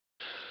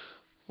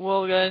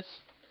Well, guys,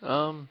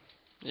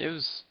 it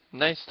was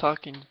nice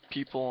talking to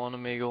people on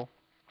Omegle.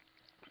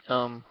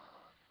 Um,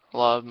 a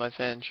lot of my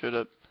fans showed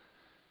up.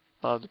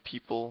 A lot of the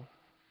people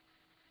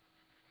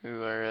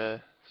who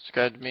are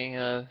subscribed to me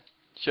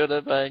showed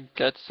up. I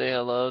got to say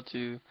hello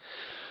to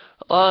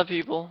a lot of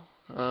people.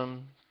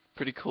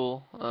 Pretty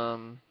cool.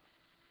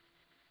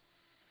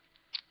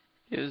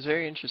 It was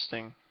very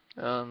interesting.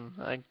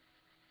 I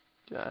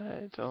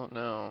don't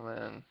know,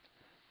 man.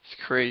 It's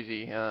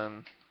crazy.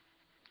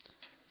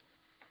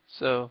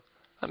 So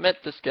I met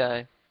this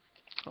guy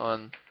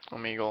on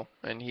Omegle,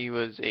 and he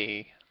was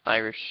a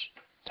Irish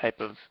type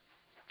of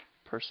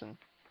person.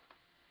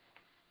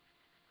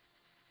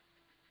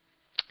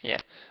 Yeah.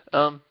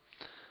 Um,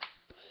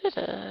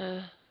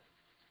 but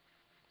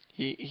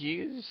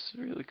he was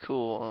really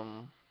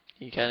cool.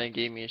 He kind of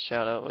gave me a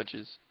shout out, which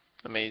is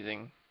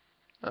amazing.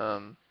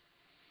 Um,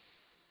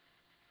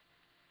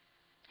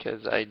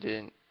 'Cause I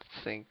didn't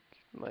think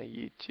my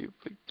YouTube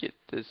would get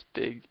this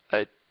big.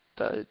 I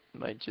thought it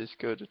might just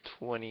go to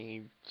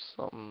 20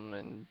 something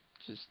and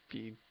just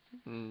be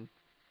mm,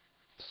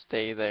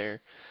 stay there.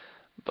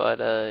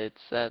 But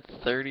it's at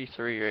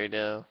 33 right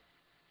now.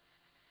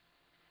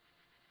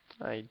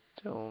 I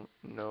don't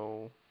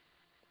know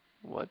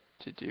what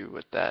to do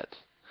with that.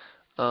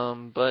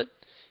 But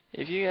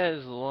if you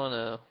guys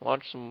wanna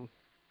watch some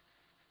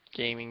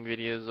gaming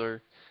videos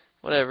or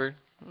whatever,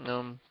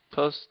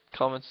 post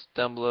comments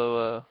down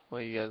below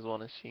what you guys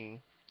wanna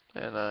see,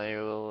 and I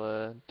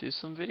will do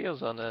some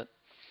videos on that.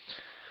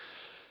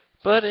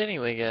 But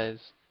anyway, guys,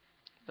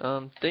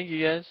 thank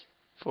you guys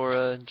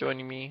for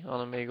joining me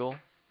on Omegle.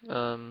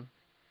 Um,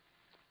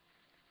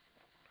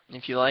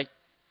 if you like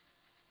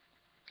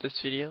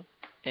this video,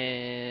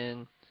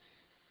 and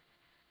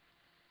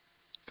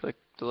click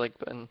the like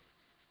button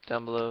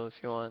down below if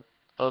you want.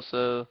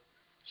 Also,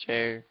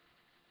 share,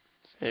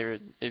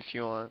 favorite if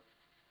you want.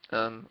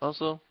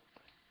 Also,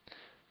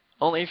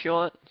 only if you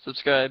want,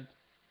 subscribe.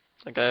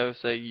 Like I always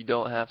say, you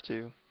don't have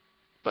to,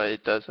 but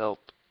it does help.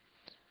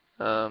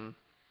 Um,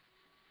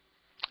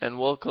 and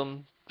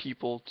welcome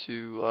people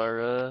to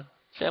our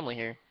family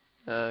here.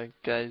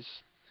 Guys,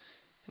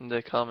 in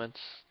the comments,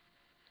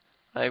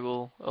 I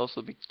will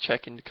also be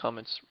checking the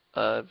comments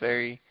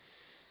very,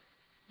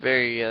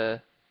 very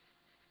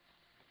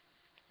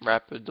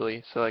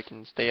rapidly so I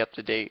can stay up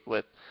to date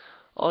with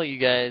all you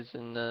guys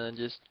and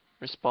just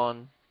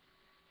respond,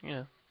 you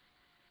know.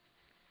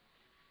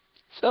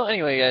 So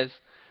anyway, guys,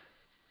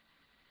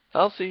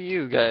 I'll see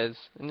you guys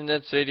in the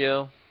next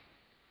video,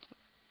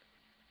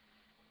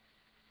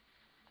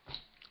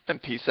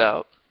 and peace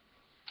out.